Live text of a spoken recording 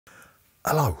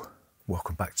Hello,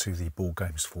 welcome back to the Board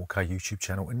Games 4K YouTube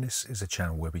channel, and this is a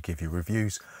channel where we give you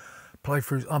reviews,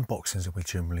 playthroughs, unboxings, and we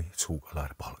generally talk a load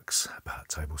of bollocks about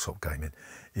tabletop gaming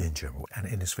in general. And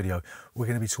in this video we're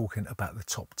going to be talking about the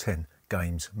top 10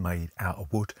 games made out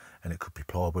of wood, and it could be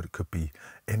plywood, it could be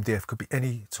MDF, could be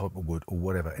any type of wood or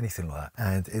whatever, anything like that.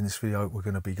 And in this video we're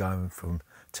going to be going from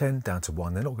 10 down to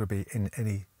 1. They're not going to be in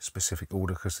any specific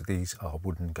order because these are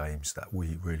wooden games that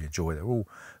we really enjoy. They're all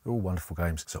wonderful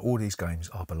games. So all these games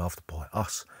are beloved by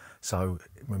us. So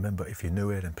remember, if you're new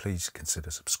here, then please consider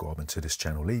subscribing to this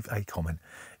channel. Leave a comment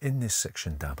in this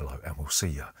section down below, and we'll see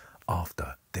you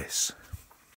after this.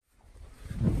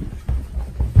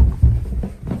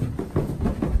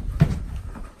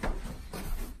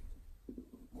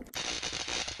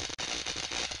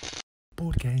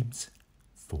 Board Games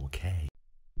 4K.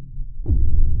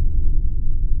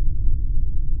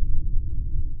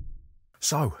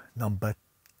 So, number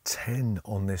 10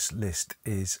 on this list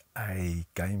is a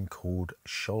game called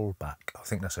Sjoelbak. I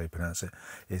think that's how you pronounce it.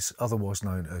 It's otherwise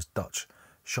known as Dutch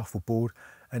shuffleboard.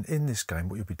 And in this game,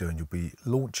 what you'll be doing, you'll be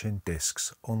launching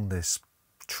discs on this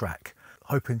track,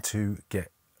 hoping to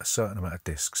get a certain amount of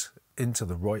discs into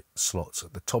the right slots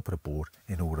at the top of the board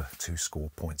in order to score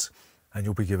points. And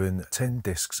you'll be given 10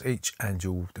 discs each, and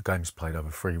the game's played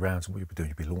over 3 rounds. And what you'll be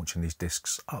doing, you'll be launching these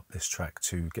discs up this track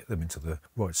to get them into the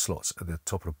right slots at the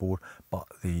top of the board. But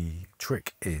the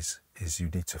trick is you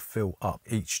need to fill up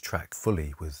each track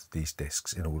fully with these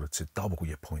discs in order to double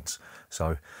your points.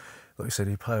 So, like I said,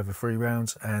 you play over 3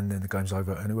 rounds and then the game's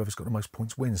over, and whoever's got the most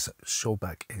points wins.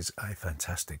 Sjoelbak is a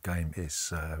fantastic game. It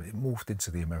morphed into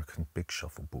the American big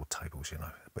shuffleboard tables, you know,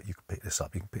 but you can pick this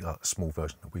up. You can pick up a small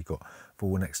version that we got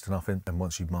for next to nothing, and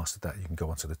once you've mastered that, you can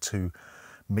go onto the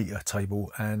 2-meter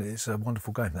table, and it's a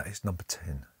wonderful game. That is number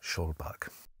 10, Sjoelbak.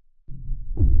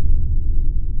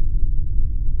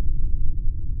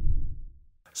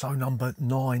 So number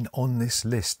 9 on this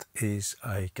list is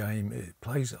a game. It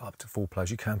plays up to 4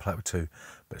 players. You can play it with 2,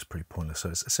 but it's pretty pointless. So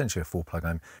it's essentially a 4-player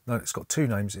game. No, it's got 2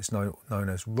 names. It's known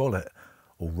as Roulette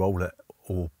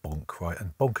or Bonk, right?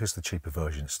 And Bonk is the cheaper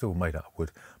version. It's still made out of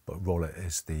wood, but Roulette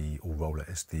is the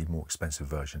more expensive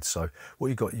version. So what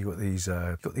you got these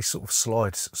sort of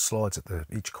slides at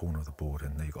each corner of the board,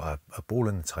 and you've got a ball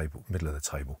in the table, middle of the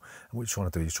table. And what you're trying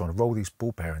to do is trying to roll these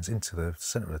ball bearings into the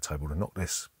centre of the table to knock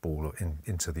this ball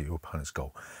into your opponent's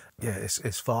goal. Yeah,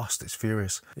 it's fast, it's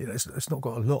furious. You know, it's not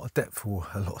got a lot of depth or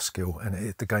a lot of skill,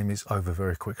 and the game is over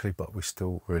very quickly, but we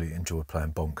still really enjoy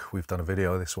playing Bonk. We've done a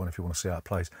video of this one if you want to see how it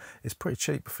plays. It's pretty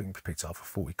cheap. I think we picked it up for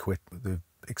 40 quid. The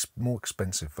more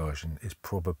expensive version is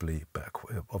probably better,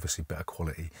 obviously better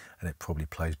quality, and it probably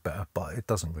plays better, but it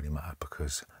doesn't really matter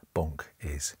because Bonk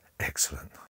is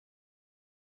excellent.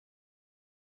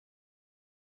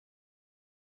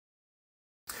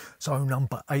 So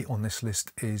number 8 on this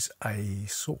list is a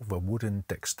sort of a wooden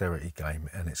dexterity game,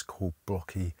 and it's called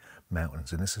Blocky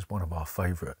Mountains, and this is one of our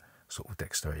favourite sort of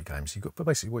dexterity games. But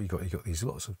basically what you've got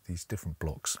lots of these different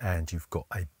blocks, and you've got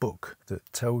a book that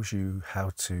tells you how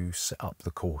to set up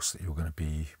the course that you're going to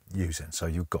be using. So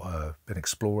you've got an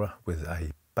explorer with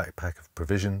a backpack of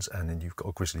provisions, and then you've got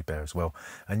a grizzly bear as well,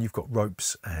 and you've got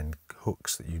ropes and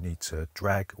hooks that you need to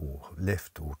drag or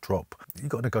lift or drop. You've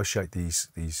got to negotiate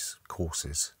these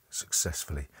courses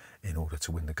successfully in order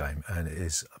to win the game, and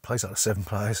it plays out of 7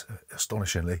 players,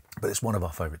 astonishingly, but it's one of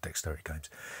our favourite dexterity games.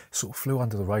 It sort of flew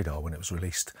under the radar when it was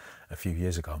released a few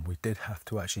years ago, and we did have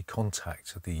to actually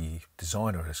contact the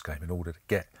designer of this game in order to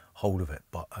get hold of it.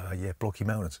 But yeah, Blocky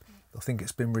Mountains, I think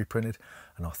it's been reprinted,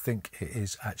 and I think it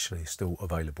is actually still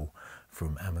available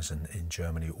from Amazon in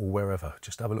Germany or wherever.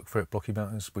 Just have a look for it, Blocky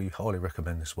Mountains. We highly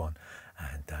recommend this one,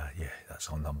 and yeah, that's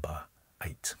our number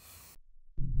 8.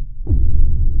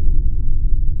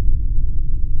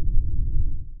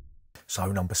 So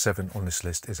number 7 on this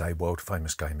list is a world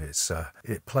famous game.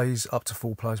 It plays up to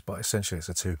 4 players, but essentially it's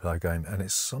a 2-player game, and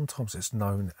sometimes it's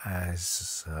known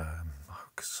as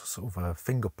sort of a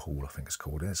finger pool, I think it's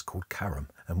called, and it's called Carom.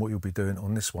 And what you'll be doing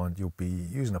on this one, you'll be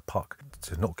using a puck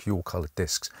to knock your coloured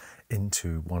discs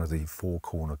into one of the 4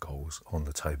 corner goals on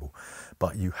the table,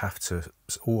 but you have to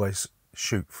always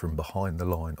shoot from behind the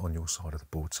line on your side of the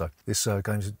board. So this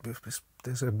game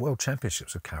there's a world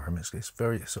championships of Carom. It's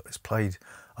played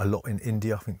a lot in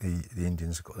India. I think the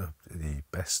Indians have got the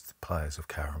best players of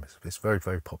Carom. It's very,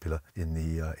 very popular in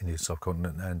the Indian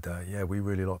subcontinent, and yeah, we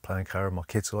really like playing Carom. My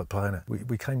kids like playing it.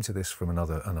 We came to this from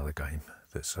another game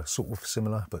that's sort of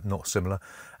similar but not similar,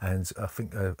 and I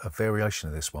think a variation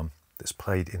of this one that's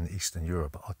played in Eastern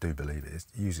Europe, I do believe it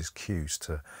uses cues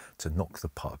to knock the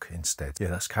puck instead. Yeah,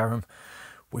 that's Carom.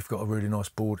 We've got a really nice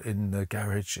board in the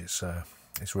garage. It's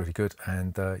It's really good,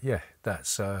 and yeah,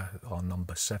 that's our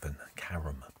number 7,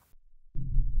 Carom.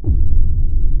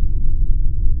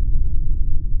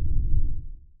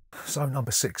 So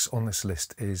number 6 on this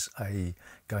list is a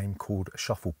game called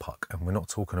Shufflepuck, and we're not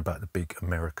talking about the big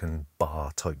American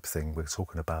bar type thing. We're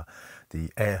talking about the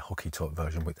air hockey type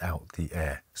version without the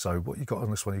air. So what you got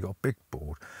on this one, you got a big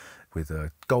board with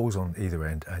goals on either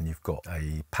end, and you've got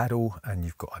a paddle and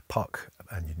you've got a puck,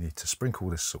 and you need to sprinkle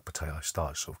this sort of potato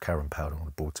starch, sort of carom powder on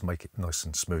the board to make it nice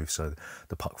and smooth so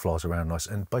the puck flies around nice.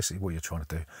 And basically what you're trying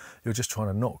to do, you're just trying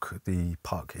to knock the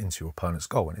puck into your opponent's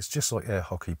goal, and it's just like air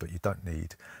hockey, but you don't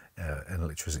need an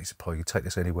electricity supply. You take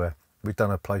this anywhere. We've done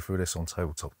a playthrough of this on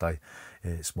Tabletop Day.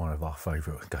 It's one of our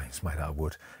favourite games made out of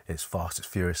wood. It's fast, it's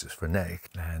furious, it's frenetic,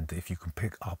 and if you can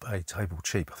pick up a table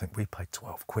cheap, I think we paid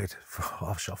 12 quid for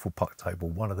our Shufflepuck table,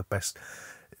 one of the best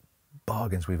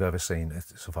bargains we've ever seen as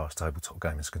far as tabletop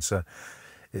game is concerned.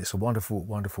 It's a wonderful,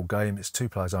 wonderful game. It's 2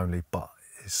 players only, but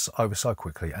it's over so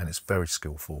quickly and it's very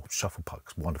skillful.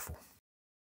 Shufflepuck's wonderful.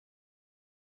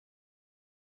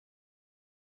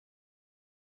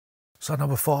 So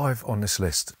number 5 on this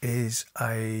list is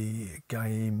a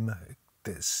game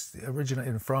that's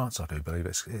originated in France, I do believe.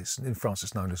 It's in France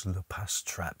it's known as Le Passe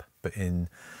Trap, but in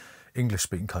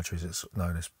English-speaking countries it's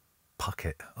known as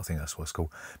Pucket. I think that's what it's called.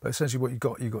 But essentially what you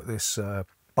got this a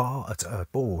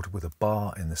board with a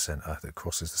bar in the centre that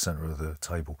crosses the centre of the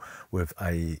table with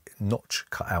a notch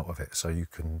cut out of it so you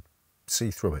can see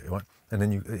through it, right? And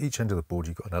then at each end of the board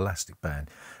you've got an elastic band,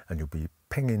 and you'll be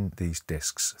pinging these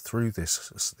discs through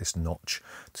this notch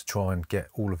to try and get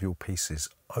all of your pieces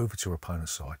over to your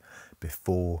opponent's side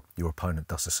before your opponent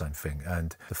does the same thing.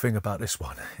 And the thing about this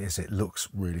one is it looks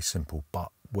really simple,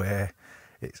 but where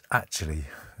it's actually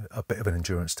a bit of an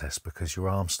endurance test, because your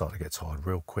arms start to get tired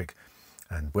real quick.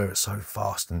 And where it's so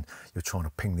fast and you're trying to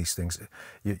ping these things,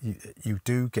 you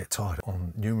do get tired.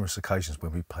 On numerous occasions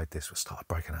when we played this, we started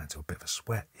breaking out into a bit of a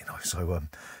sweat, you know. So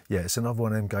yeah, it's another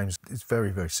one of them games. It's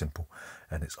very, very simple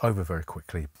and it's over very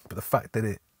quickly. But the fact that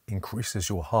it increases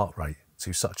your heart rate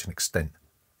to such an extent,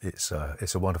 it's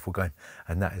a wonderful game.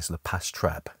 And that is Le Passe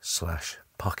Trap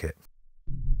 / Pucket.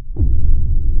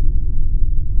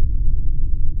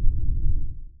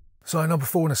 So number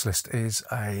 4 on this list is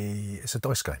it's a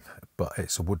dice game, but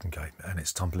it's a wooden game, and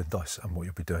it's Tumblin Dice. And what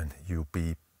you'll be doing, you'll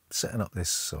be setting up these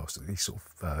sort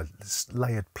of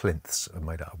layered plinths are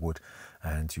made out of wood,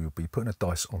 and you'll be putting a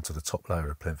dice onto the top layer of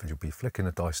the plinth, and you'll be flicking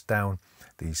the dice down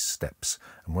these steps,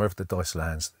 and wherever the dice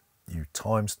lands, you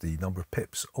times the number of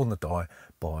pips on the die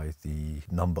by the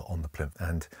number on the plinth.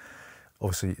 And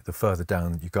obviously the further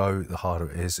down you go, the harder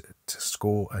it is to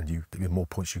score, and the more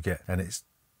points you get. And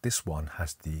this one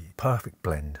has the perfect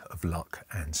blend of luck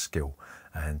and skill,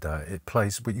 and it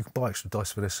plays, but you can buy extra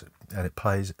dice for this, and it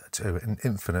plays to an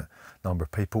infinite number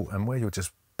of people. And where you're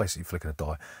just basically flicking a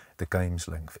die, the game's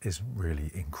length isn't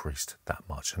really increased that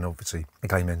much. And obviously the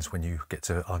game ends when you get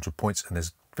to 100 points, and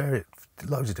there's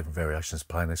loads of different variations of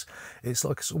playing this. It's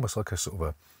almost like a sort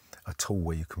of a tool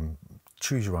where you can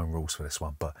choose your own rules for this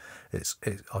one. But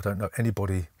I don't know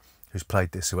anybody who's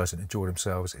played this who hasn't enjoyed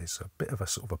themselves. It's a bit of a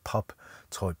sort of a pub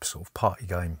type sort of party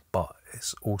game, but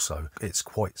it's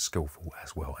quite skillful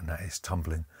as well, and that is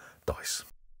Tumblin Dice.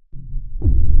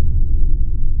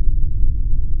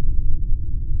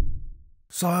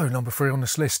 So number 3 on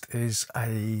this list is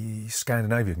a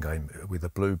Scandinavian game with a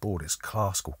blue board. It's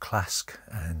Klask or Klask,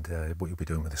 and what you'll be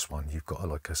doing with this one, you've got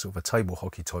like a sort of a table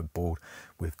hockey type board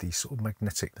with these sort of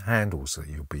magnetic handles that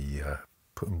you'll be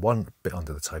putting one bit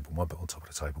under the table, one bit on top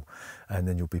of the table, and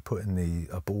then you'll be putting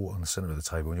a ball on the centre of the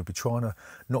table, and you'll be trying to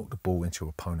knock the ball into your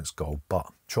opponent's goal, but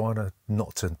trying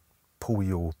not to pull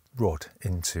your rod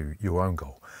into your own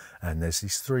goal. And there's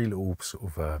these 3 little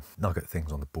sort of nugget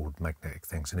things on the board, magnetic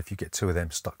things, and if you get 2 of them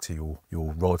stuck to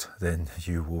your rod, then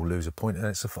you will lose a point. And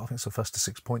I think it's the first to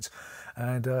 6 points.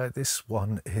 And this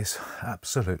one is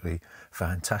absolutely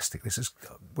fantastic.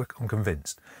 I'm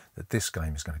convinced that this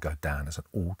game is going to go down as an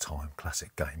all-time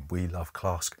classic game. We love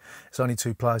Klask. It's only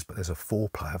 2 players, but there's a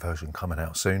 4-player version coming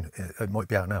out soon. It might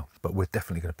be out now, but we're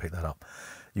definitely going to pick that up.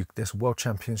 There's a world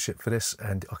championship for this,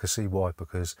 and I can see why,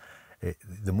 because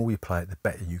the more you play it, the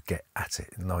better you get at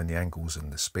it, knowing the angles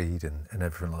and the speed and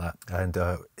everything like that. And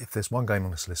if there's one game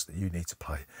on this list that you need to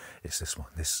play, it's this one.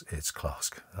 It's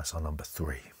Klask. That's our number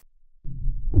 3.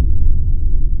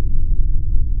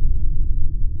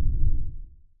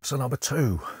 So number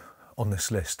 2 on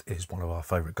this list is one of our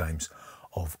favourite games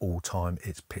of all time.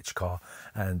 It's Pitch Car,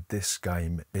 and this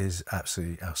game is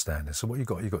absolutely outstanding. So what you've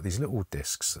got these little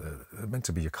discs that are meant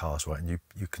to be your cars, right? And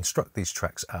you construct these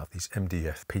tracks out of these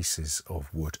MDF pieces of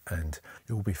wood, and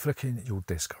you'll be flicking your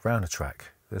disc around a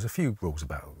track There's a few rules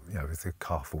about, you know, if the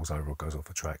car falls over or goes off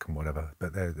the track and whatever,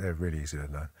 but they're really easy to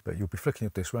learn. But you'll be flicking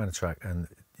your disc around the track, and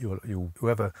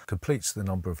whoever completes the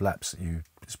number of laps that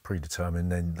is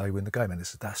predetermined, then they win the game. And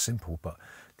it's that simple, but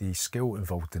the skill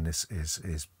involved in this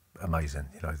is amazing.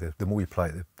 You know, the more you play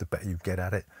it, the better you get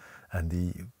at it. And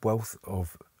the wealth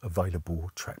of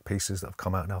available track pieces that have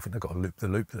come out now. I think they've got a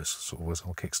loop that sort of was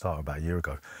on Kickstarter about a year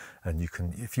ago, and you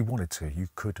can, if you wanted to, you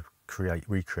could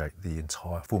recreate the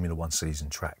entire Formula One season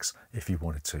tracks if you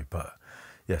wanted to. But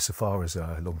yeah, so far as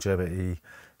longevity,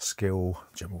 skill,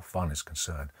 general fun is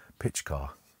concerned, Pitch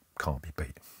Car can't be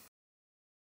beat.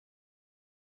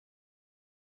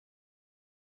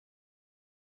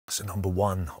 So number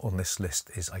one on this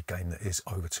list is a game that is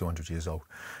over 200 years old,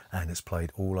 and it's played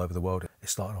all over the world. It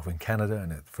started off in Canada,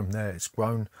 and from there it's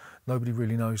grown. Nobody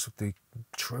really knows the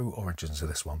true origins of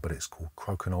this one, but it's called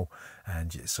Crokinole,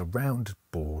 and it's a round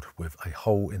board with a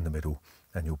hole in the middle,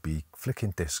 and you'll be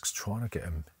flicking discs trying to get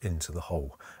them into the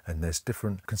hole. And there's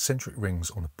different concentric rings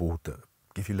on the board that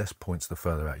give you less points the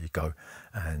further out you go,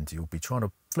 and you'll be trying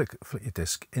to flick your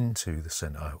disc into the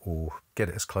centre or get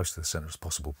it as close to the centre as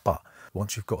possible. But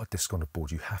once you've got a disc on the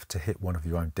board, you have to hit one of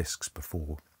your own discs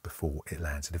before it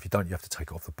lands, and if you don't, you have to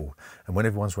take it off the board. And when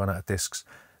everyone's run out of discs,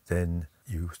 then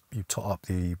you tot up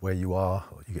where you are.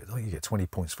 You get 20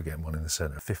 points for getting one in the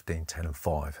centre, 15, 10 and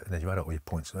 5, and then you add up all your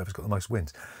points, and whoever's got the most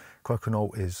wins.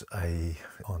 Crokinole is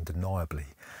undeniably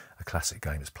a classic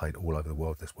game. It's played all over the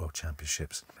world. There's world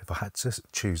championships. If I had to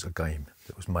choose a game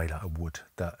that was made out of wood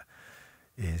that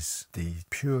is the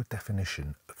pure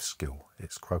definition of skill,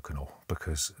 it's Crokinole,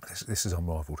 because this is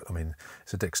unrivaled. I mean,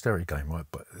 it's a dexterity game, right?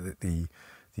 But you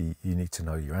need to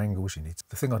know your angles.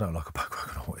 The thing I don't like about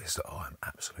Crokinole is that I'm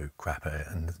absolute crap at it,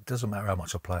 and it doesn't matter how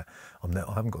much I play it.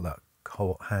 I haven't got that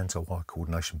hand to eye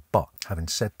coordination. But having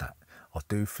said that, I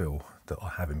do feel that I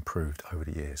have improved over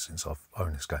the years since I've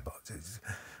owned this game, but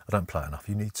I don't play it enough.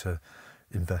 You need to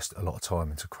invest a lot of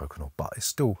time into Crokinole, but it's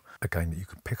still a game that you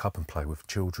can pick up and play with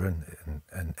children,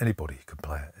 and anybody can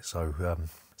play it. So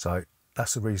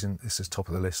that's the reason this is top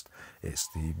of the list. It's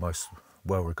the most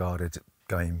well-regarded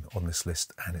game on this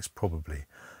list, and it's probably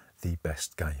the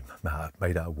best game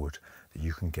made out of wood that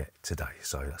you can get today.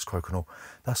 So that's Crokinole.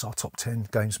 That's our top 10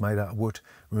 games made out of wood.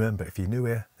 Remember, if you're new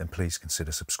here, then please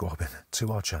consider subscribing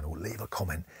to our channel. Leave a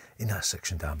comment in that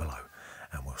section down below,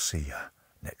 and we'll see you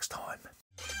next time.